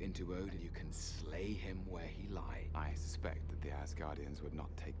lead you into Odin. You can slay him where he lies. I suspect that the Asgardians would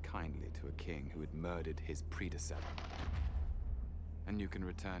not take kindly to a king who had murdered his predecessor. And you can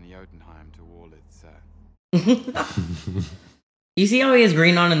return Jotunheim to all its, You see how he has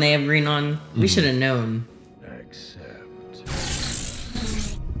green on and they have green on? We should have known. Accept.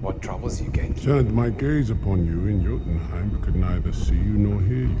 What troubles you, Gatekeeper? Turned my gaze upon you in Jotunheim, but could neither see you nor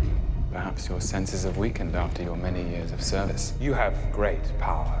hear you. Perhaps your senses have weakened after your many years of service. You have great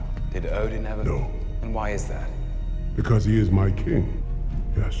power. Did Odin ever? No. And why is that? Because he is my king.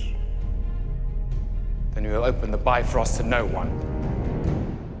 Yes. Then you will open the Bifrost to no one.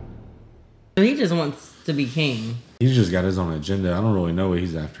 So he just wants to be king. He's just got his own agenda. I don't really know what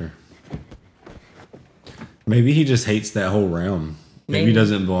he's after. Maybe he just hates that whole realm. Maybe he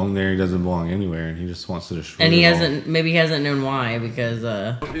doesn't belong there. He doesn't belong anywhere, and he just wants to destroy. And he it hasn't. all. Maybe he hasn't known why because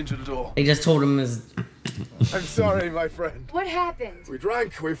they just told him his. I'm sorry, my friend. What happened? We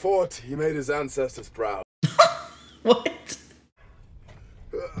drank, we fought. He made his ancestors proud. What?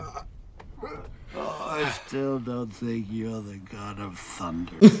 I still don't think you're the god of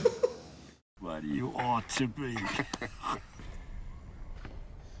thunder. But you ought to be.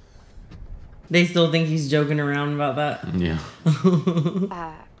 They still think he's joking around about that. Yeah.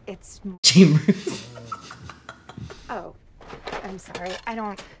 It's Chambers. Oh, I'm sorry. I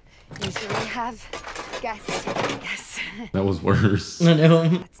don't usually have guests. Yes. That was worse. I know.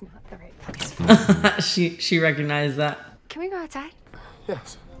 That's not the right place. she recognized that. Can we go outside?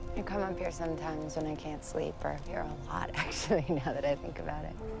 Yes. I come up here sometimes when I can't sleep, or up here a lot, actually, now that I think about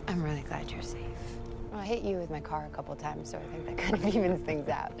it. I'm really glad you're safe. Well, I hit you with my car a couple times, so I think that kind of evens things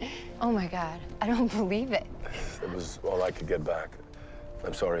out. Oh my God, I don't believe it. It was all I could get back.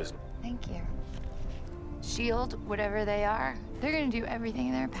 I'm sorry. Thank you. SHIELD, whatever they are, they're gonna do everything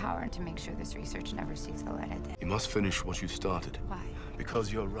in their power to make sure this research never sees the light of day. You must finish what you started. Why?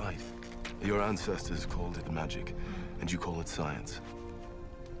 Because you're right. Your ancestors called it magic, and you call it science.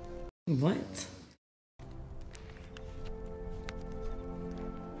 What?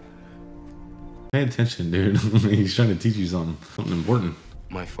 Pay attention, dude. He's trying to teach you something important.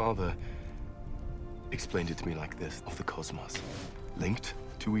 My father explained it to me like this, of the cosmos, linked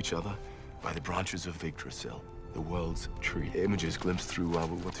to each other by the branches of Yggdrasil, the world's tree. Images glimpsed through,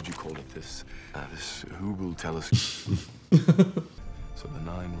 what did you call it, this Hubble telescope. So the 9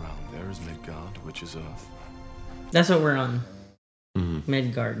 realm, there is Midgard, which is Earth. That's what we're on.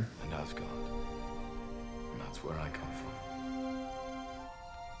 Midgard. And Asgard. And that's where I come from.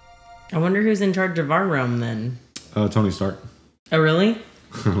 I wonder who's in charge of our realm then. Tony Stark. Oh, really?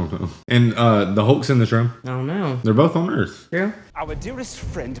 I don't know. And the Hulk's in this room. I don't know. They're both on Earth. True. Our dearest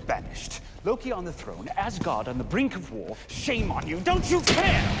friend banished. Loki on the throne, Asgard on the brink of war. Shame on you, don't you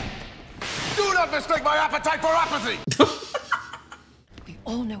care? Do not mistake my appetite for apathy! We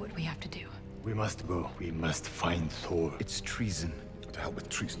all know what we have to do. We must go. We must find Thor. It's treason. To hell with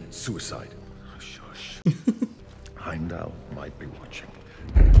treason and suicide. Shush. Heimdall might be watching.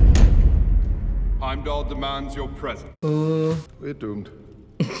 Heimdall demands your presence. We're doomed.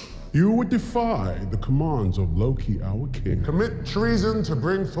 You would defy the commands of Loki, our king. Commit treason to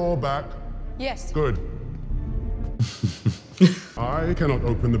bring Thor back. Yes. Good. I cannot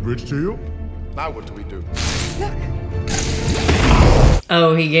open the bridge to you. Now what do we do?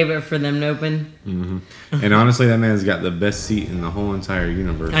 Oh, he gave it for them to open? And honestly, that man's got the best seat in the whole entire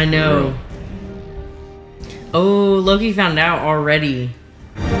universe. I know. Oh, Loki found out already.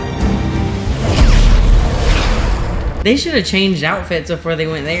 They should have changed outfits before they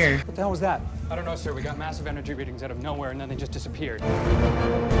went there. What the hell was that? I don't know, sir. We got massive energy readings out of nowhere, and then they just disappeared.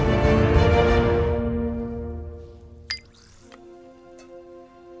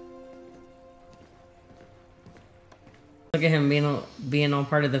 Look at him being all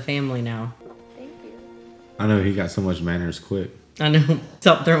part of the family now. Thank you. I know, he got so much manners quick. I know.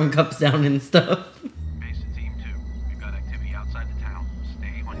 Stop throwing cups down and stuff. Base to Team 2. We've got activity outside the town.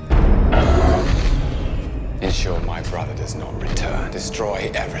 Stay on. Ensure my brother does not return.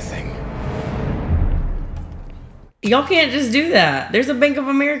 Destroy everything. Y'all can't just do that. There's a Bank of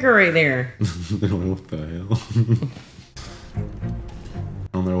America right there. What the hell?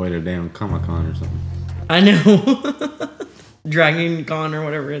 On their way to damn Comic-Con or something. I know. Dragon Con or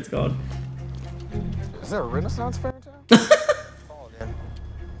whatever it's called. Is there a Renaissance fair in town? Oh, yeah.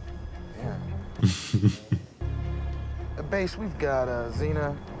 At base, we've got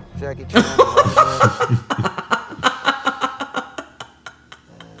Xena, Jackie Chan.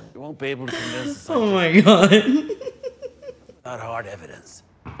 You won't be able to convince us. Oh my god. Not hard evidence.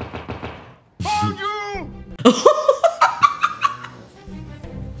 Found you!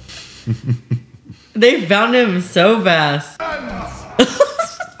 They found him so fast.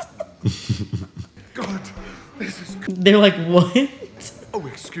 God, this is... They're like, what? Oh,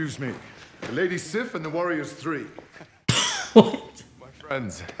 excuse me. The Lady Sif and the Warriors 3. What? My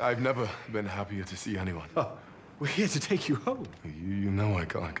friends, I've never been happier to see anyone. Oh, we're here to take you home. You know I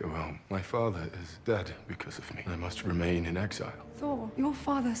can't go home. My father is dead because of me. I must remain in exile. Thor, your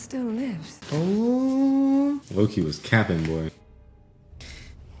father still lives. Oh. Loki was capping, boy.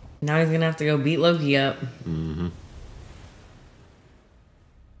 Now he's gonna have to go beat Loki up.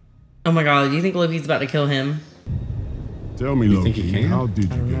 Oh my god, do you think Loki's about to kill him? Tell me, You think he Loki, can? how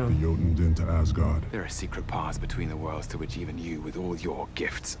did you get the Jotun into Asgard? There are secret paths between the worlds to which even you, with all your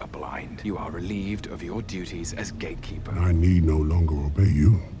gifts, are blind. You are relieved of your duties as gatekeeper. I need no longer obey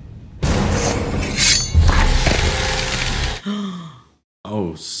you.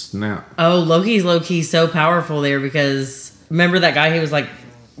 Oh, snap. Oh, Loki's low-key so powerful there because remember that guy who was like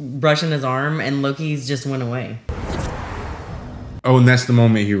brushing his arm and Loki's just went away. Oh, and that's the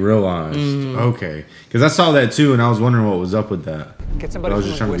moment he realized. Okay. Because I saw that too, and I was wondering what was up with that. Get But I was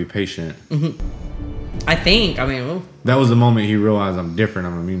just trying to be patient. I think. I mean, ooh. That was the moment he realized I'm different.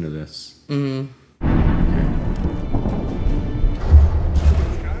 I'm immune to this.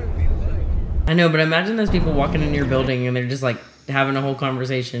 I know, but imagine those people walking in your building and they're just like having a whole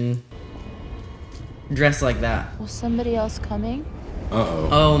conversation dressed like that. Was somebody else coming? Uh-oh.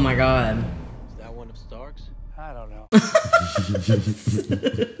 Oh my god. Is that one of Stark's? I don't know. You're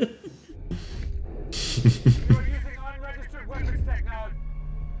using unregistered weapons technology.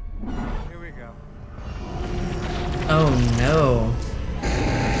 Here we go. Oh no.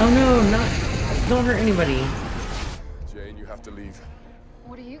 Oh no, don't hurt anybody. Jane, you have to leave.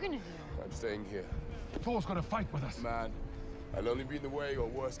 What are you gonna do? I'm staying here. Thor's gonna fight with us. Man, I'll only be in the way, or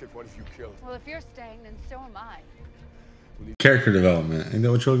worse, get one of you killed. Well, if you're staying, then so am I. Character development. Ain't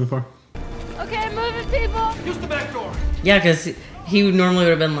that what you're looking for? Okay, moving people. Use the back door. Yeah, because he normally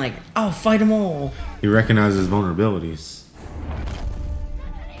would have been like, "I'll fight them all." He recognizes vulnerabilities.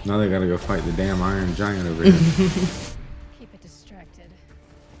 Now they gotta go fight the damn Iron Giant over here. Keep it distracted.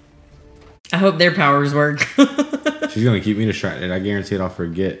 I hope their powers work. She's gonna keep me distracted. I guarantee it. I'll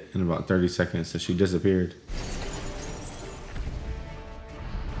forget in about 30 seconds that she disappeared.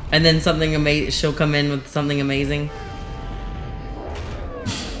 And then something amazing. She'll come in with something amazing.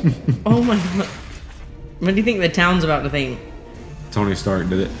 Oh my god! What do you think the town's about to think? Tony Stark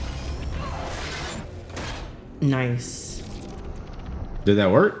did it. Nice. Did that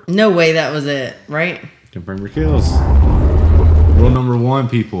work? No way that was it, right? Confirm your kills. Rule number 1,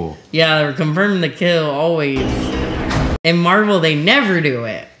 people. Yeah, they're confirming the kill always. In Marvel, they never do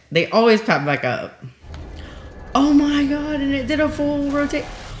it. They always pop back up. Oh my god, and it did a full rotate.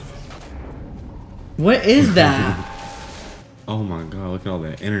 What is that? Oh my god, look at all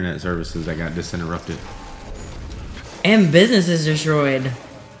the internet services that got disinterrupted. And business is destroyed.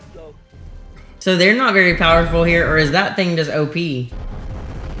 So they're not very powerful here, or is that thing just OP? If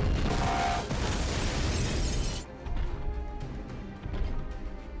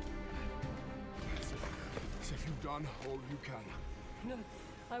you've done all you can. No,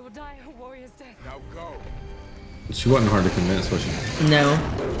 I will die a warrior's death. Now go. She wasn't hard to convince, was she? No.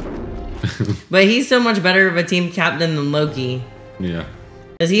 But he's so much better of a team captain than Loki. Yeah.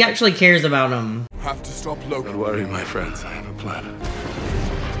 Because he actually cares about him. Have to stop Loki. Don't worry, my friends. I have a plan.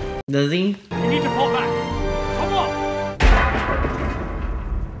 Does he? You need to fall back. Come on.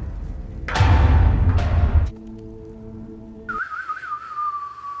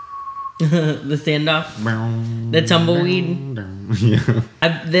 The standoff. The tumbleweed. Yeah.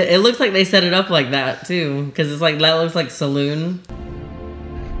 It looks like they set it up like that too. Because it's like, that looks like saloon.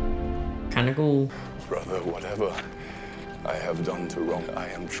 Kind of cool. Brother, whatever I have done to wrong, I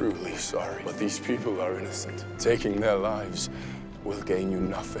am truly sorry. But these people are innocent. Taking their lives will gain you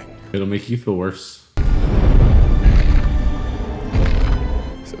nothing. It'll make you feel worse.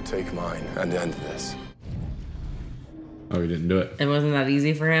 So take mine and end this. Oh, he didn't do it. It wasn't that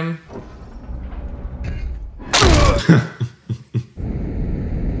easy for him.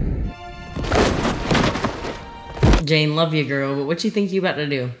 Jane, love you, girl, but what you think you about to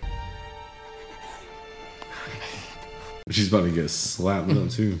do? She's about to get slapped with him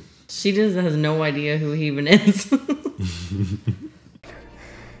too. She just has no idea who he even is.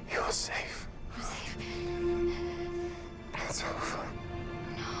 You're safe. You're safe. It's over.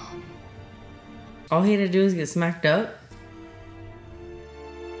 All he had to do is get smacked up.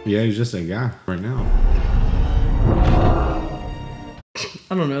 Yeah, he's just a guy right now.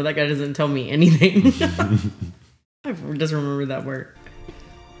 I don't know. That guy doesn't tell me anything. I just remember that word.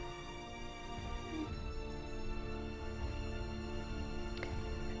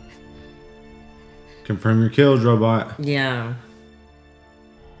 Confirm your kills, robot. Yeah.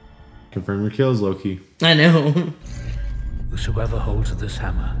 Confirm your kills, Loki. I know. Whosoever holds this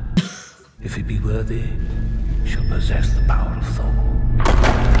hammer, if he be worthy, shall possess the power of Thor.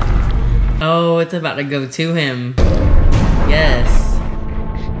 Oh, it's about to go to him. Yes.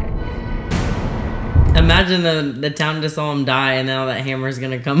 Imagine the town just saw him die and now that hammer's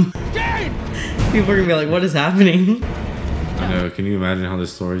gonna come. People are gonna be like, what is happening? I know. Can you imagine how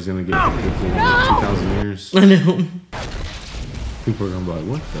this story's gonna get predicted in 2,000 years? I know. People are gonna be like,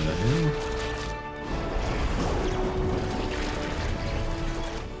 what the hell?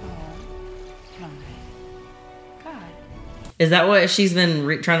 Is that what she's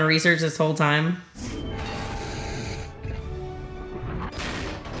been trying to research this whole time?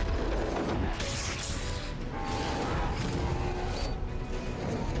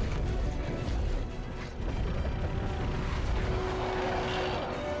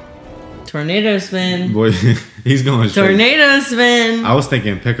 Tornado spin. Boy, he's going straight. Tornado spin. I was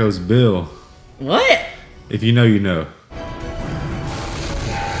thinking Pecco's bill. What? If you know, you know.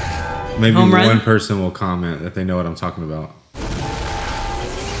 Maybe one person will comment if they know what I'm talking about.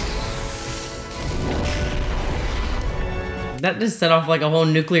 That just set off like a whole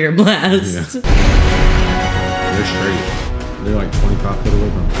nuclear blast. Yeah. They're straight. They're like 25 foot away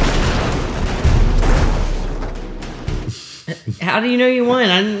from them. How do you know you won?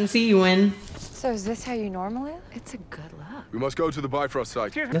 I didn't see you win. So is this how you normally look? It's a good look. We must go to the Bifrost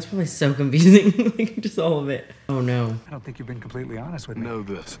site. That's probably so confusing. Like, just all of it. Oh no. I don't think you've been completely honest with me. Know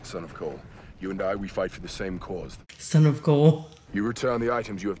this, son of Cole. You and I, we fight for the same cause. Son of Cole. You return the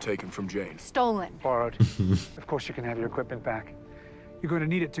items you have taken from Jane. Stolen. Borrowed. Of course you can have your equipment back. You're going to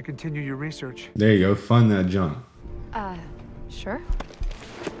need it to continue your research. There you go. Fund that junk. Sure.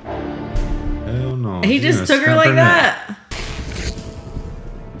 Hell no. He just took her like that.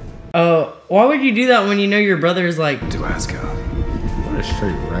 Oh, why would you do that when you know your brother's like To Asgard. What a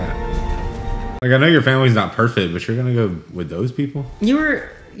straight rat. Like, I know your family's not perfect, but you're gonna go with those people? You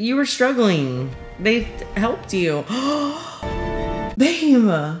were struggling. They helped you.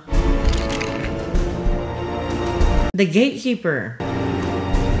 Babe. The gatekeeper.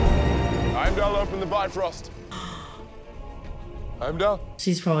 Heimdall, open the Bifrost. Heimdall.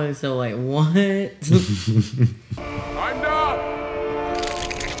 She's probably still like, what? Heimdall!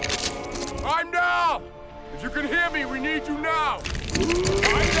 Heimdall! If you can hear me, we need you now.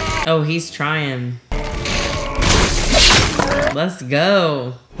 Heimdall! Oh, he's trying. Let's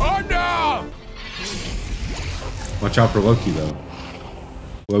go. Heimdall! Watch out for Loki, though.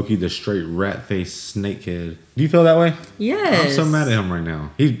 Loki, the straight rat-faced snakehead. Do you feel that way? Yes. I'm so mad at him right now.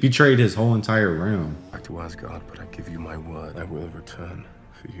 He betrayed his whole entire realm. Back to Asgard, but I give you my word, I will return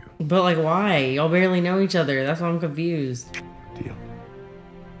for you. But like, why? Y'all barely know each other. That's why I'm confused. Deal.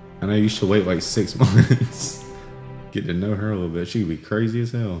 I know you should wait like 6 months. Get to know her a little bit. She could be crazy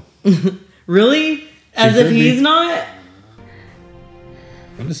as hell. Really? As if he's not?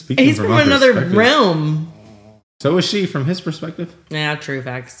 I'm just speaking He's from another perspective. realm. So is she from his perspective? Yeah, true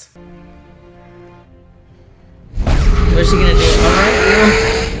facts. What's she gonna do? Alright.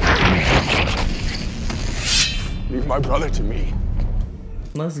 Leave my brother to me.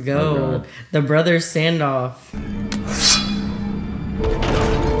 Let's go. Oh, The brothers standoff.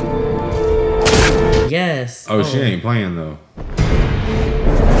 Yes. Oh, she ain't playing though.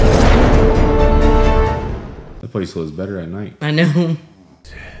 That place looks better at night. I know.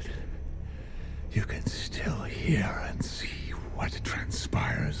 You can still hear and see what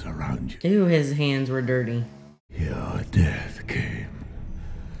transpires around you. Ew, his hands were dirty. Your death came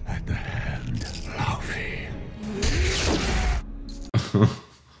at the hand of Laufey.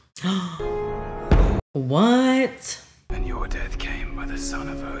 What? And your death came by the son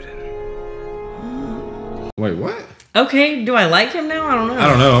of Odin. Wait, what? Okay, do I like him now? I don't know. I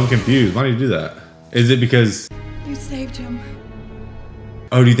don't know. I'm confused. Why do you do that? Is it because... You saved him.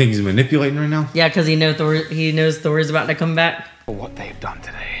 Oh, do you think he's manipulating right now? Yeah, because he knows Thor's about to come back. For what they've done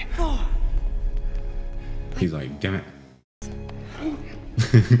today. He's like, damn it.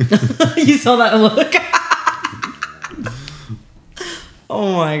 You saw that look?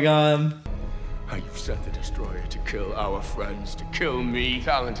 Oh my god. How you sent the destroyer to kill our friends, to kill me.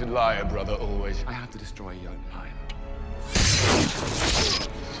 Talented liar, brother, always. I have to destroy Jotunheim.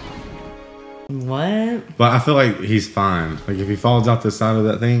 What? But I feel like he's fine. Like, if he falls out the side of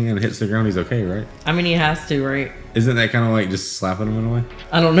that thing and hits the ground, he's okay, right? I mean, he has to, right? Isn't that kind of like just slapping him in a way?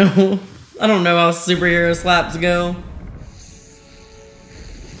 I don't know. I don't know how superhero slaps go.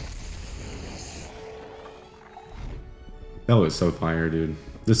 That looks so fire, dude.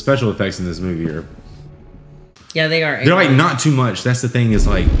 The special effects in this movie are... Yeah, they are. They're like not too much. That's the thing, is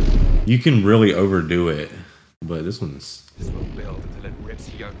like, you can really overdo it. But this one's... This will build until it rips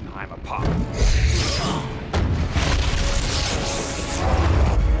Jotunheim apart.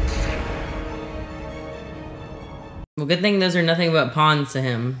 Well, good thing those are nothing but pawns to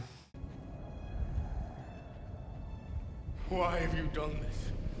him. Why have you done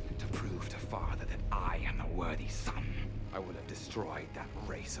this? To prove to Father that I am the worthy son, I will have destroyed that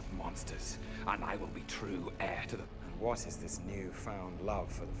race of monsters, and I will be true heir to the... And what is this newfound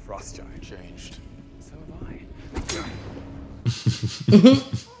love for the Frost Giant? Changed. So have I.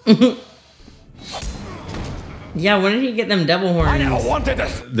 Yeah, when did he get them devil horns? I never wanted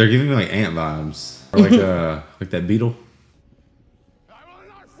this! They're giving me like ant vibes. Or like like that beetle. I will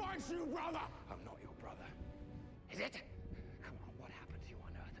not fight you, brother! I'm not your brother. Is it? Come on, what happened to you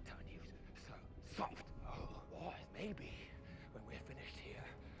on Earth that turned you so soft? Oh, what? Maybe when we're finished here,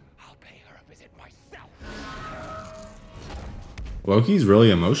 I'll pay her a visit myself. Loki's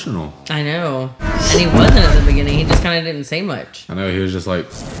really emotional. I know. And he wasn't at the beginning. He just kind of didn't say much. I know, he was just like...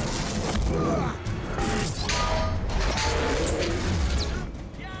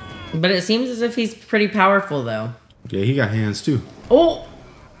 But it seems as if he's pretty powerful, though. Yeah, he got hands too. Oh!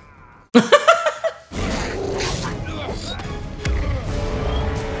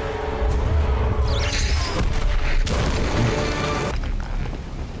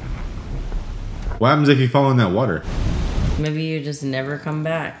 What happens if you fall in that water? Maybe you just never come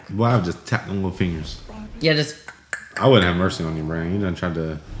back. Well, I would just tap them little fingers. Yeah, just... I wouldn't have mercy on you, Brian. You done tried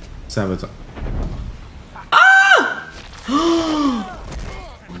to sabotage. Ah!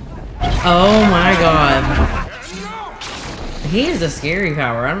 Oh my god. He is a scary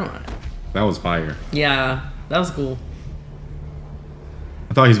power. I don't know. That was fire. Yeah, that was cool.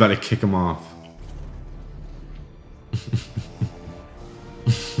 I thought he was about to kick him off.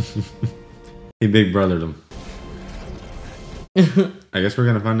 He big brothered him. I guess we're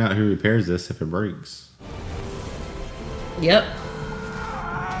gonna find out who repairs this if it breaks. Yep.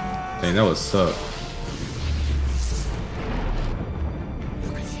 Dang, that would suck.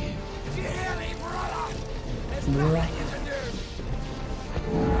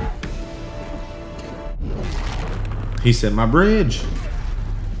 He said, my bridge.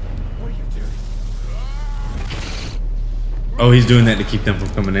 Oh, he's doing that to keep them from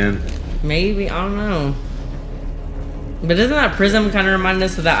coming in. Maybe, I don't know. But doesn't that prism kind of remind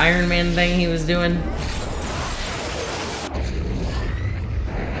us of that Iron Man thing he was doing?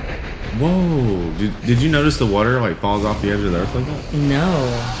 Whoa, did you notice the water like falls off the edge of the earth like that? No.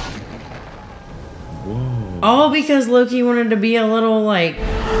 Whoa. All because Loki wanted to be a little like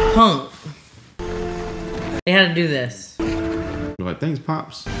punk. They had to do this. What, thanks,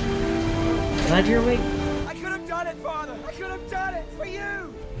 Pops? Glad you're awake. I could have done it, Father. I could have done it for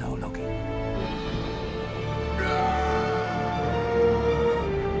you. No, Loki.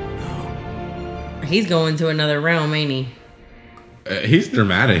 He's going to another realm, ain't he? He's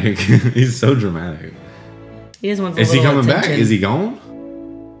dramatic. He's so dramatic. He just wants a Is he little coming attention. back? Is he gone?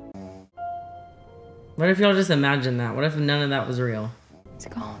 What if y'all just imagine that? What if none of that was real? It's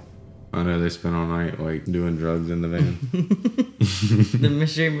gone. I know they spent all night like doing drugs in the van. The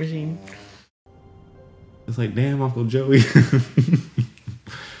mystery machine. It's like, damn, Uncle Joey.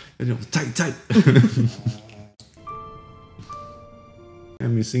 It was tight.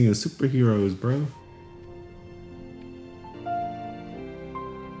 Had me singing superheroes, bro.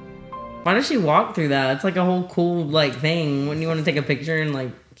 Why does she walk through that? It's like a whole cool like thing. Wouldn't you want to take a picture and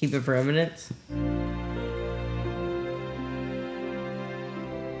like keep it for evidence?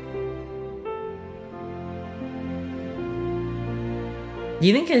 Do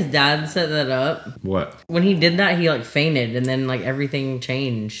you think his dad set that up? What? When he did that, he like fainted and then like everything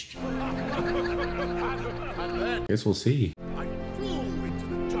changed. Guess we'll see.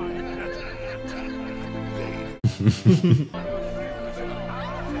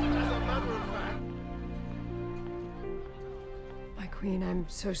 My queen, I'm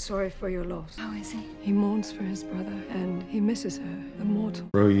so sorry for your loss. How is he? He mourns for his brother and he misses her, the mortal.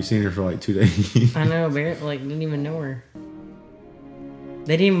 Bro, you seen her for like 2 days. I know, Barrett like didn't even know her.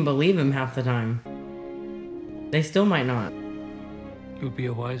 They didn't even believe him half the time. They still might not. You'll be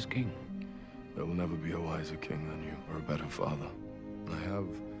a wise king. There will never be a wiser king than you, or a better father. I have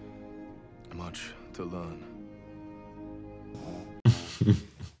much to learn.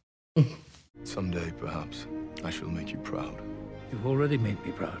 Someday, perhaps, I shall make you proud. You've already made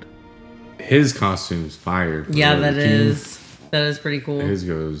me proud. His costume's fire. Yeah, that is. That is pretty cool. His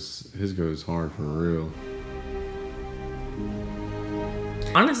goes hard for real.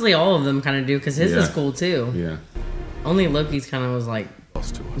 Honestly, all of them kind of do, because his is cool too. Yeah. Only Loki's kind of was like,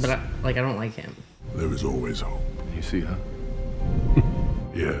 but I don't like him. There is always hope. You see her?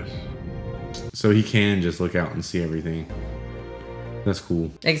 Yes. So he can just look out and see everything. That's cool.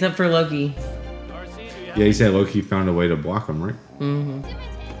 Except for Loki. Yeah, he said Loki found a way to block him, right? Mm-hmm.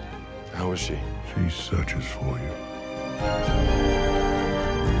 How is she? She searches for you.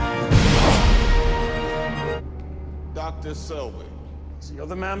 Dr. Selwyn. So you're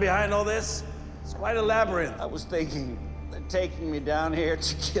the man behind all this? It's quite a labyrinth. I was thinking they're taking me down here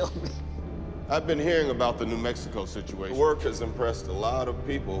to kill me. I've been hearing about the New Mexico situation. The work has impressed a lot of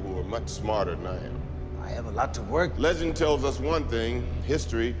people who are much smarter than I am. I have a lot to work. Legend tells us one thing,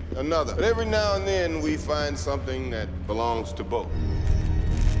 history another. But every now and then we find something that belongs to both.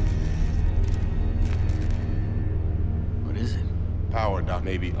 What is it? Power, Doc,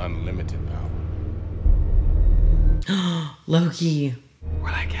 may be unlimited power. Loki.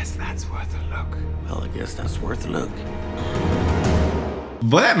 Well, I guess that's worth a look. Well, I guess that's worth a look.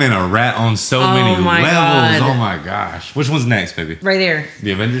 But that man a rat on so many levels. Oh my gosh. Which one's next, baby? Right there.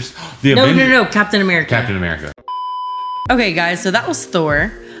 The Avengers? No. Captain America. Captain America. Okay, guys. So that was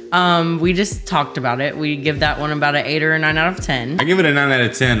Thor. We just talked about it. We give that one about an 8 or a 9 out of 10. I give it a 9 out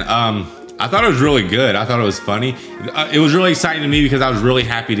of 10. I thought it was really good. I thought it was funny. It was really exciting to me because I was really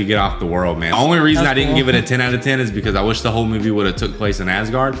happy to get off the world, man. The only reason I didn't give it a 10 out of 10 is because I wish the whole movie would have took place in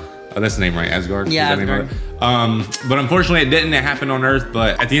Asgard. Oh, that's the name, right? Asgard? Yeah, Is that the name of it? But unfortunately, it didn't. It happened on Earth.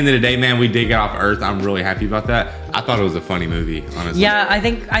 But at the end of the day, man, we did get off Earth. I'm really happy about that. I thought it was a funny movie, honestly. Yeah, I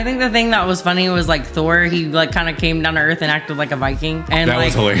think the thing that was funny was like Thor. He like kind of came down to Earth and acted like a Viking, and that like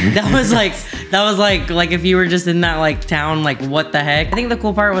was hilarious. that was like if you were just in that like town, like what the heck. I think the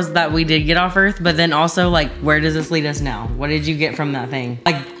cool part was that we did get off Earth, but then also like where does this lead us now? What did you get from that thing?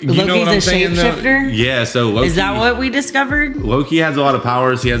 Like Loki's a shapeshifter. Yeah. So Loki, is that what we discovered? Loki has a lot of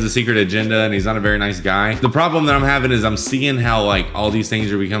powers. He has a secret agenda, and he's not a very nice guy. The problem that I'm having is I'm seeing how like all these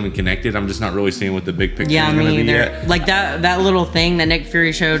things are becoming connected. I'm just not really seeing what the big picture is gonna be yet. Like that little thing that Nick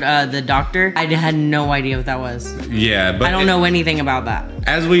Fury showed the doctor, I had no idea what that was. Yeah, but I don't know anything about that.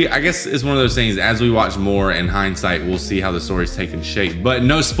 I guess it's one of those things, as we watch more in hindsight, we'll see how the story's taking shape. But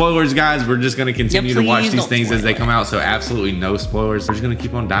no spoilers, guys. We're just gonna continue to watch these things as they come out, so absolutely no spoilers. We're just gonna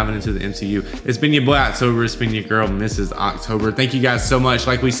keep on diving into the MCU. It's been your boy October, it's been your girl Mrs. October. Thank you guys so much.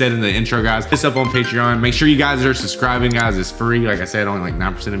 Like we said in the intro, guys, hit us up on Patreon. Make sure you guys are subscribing, guys. It's free. Like I said, only like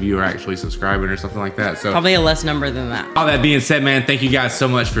 9% of you are actually subscribing or something like that. So probably a less number than that. All that being said, man, thank you guys so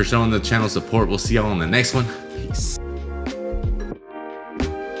much for showing the channel support. We'll see y'all on the next one. Peace.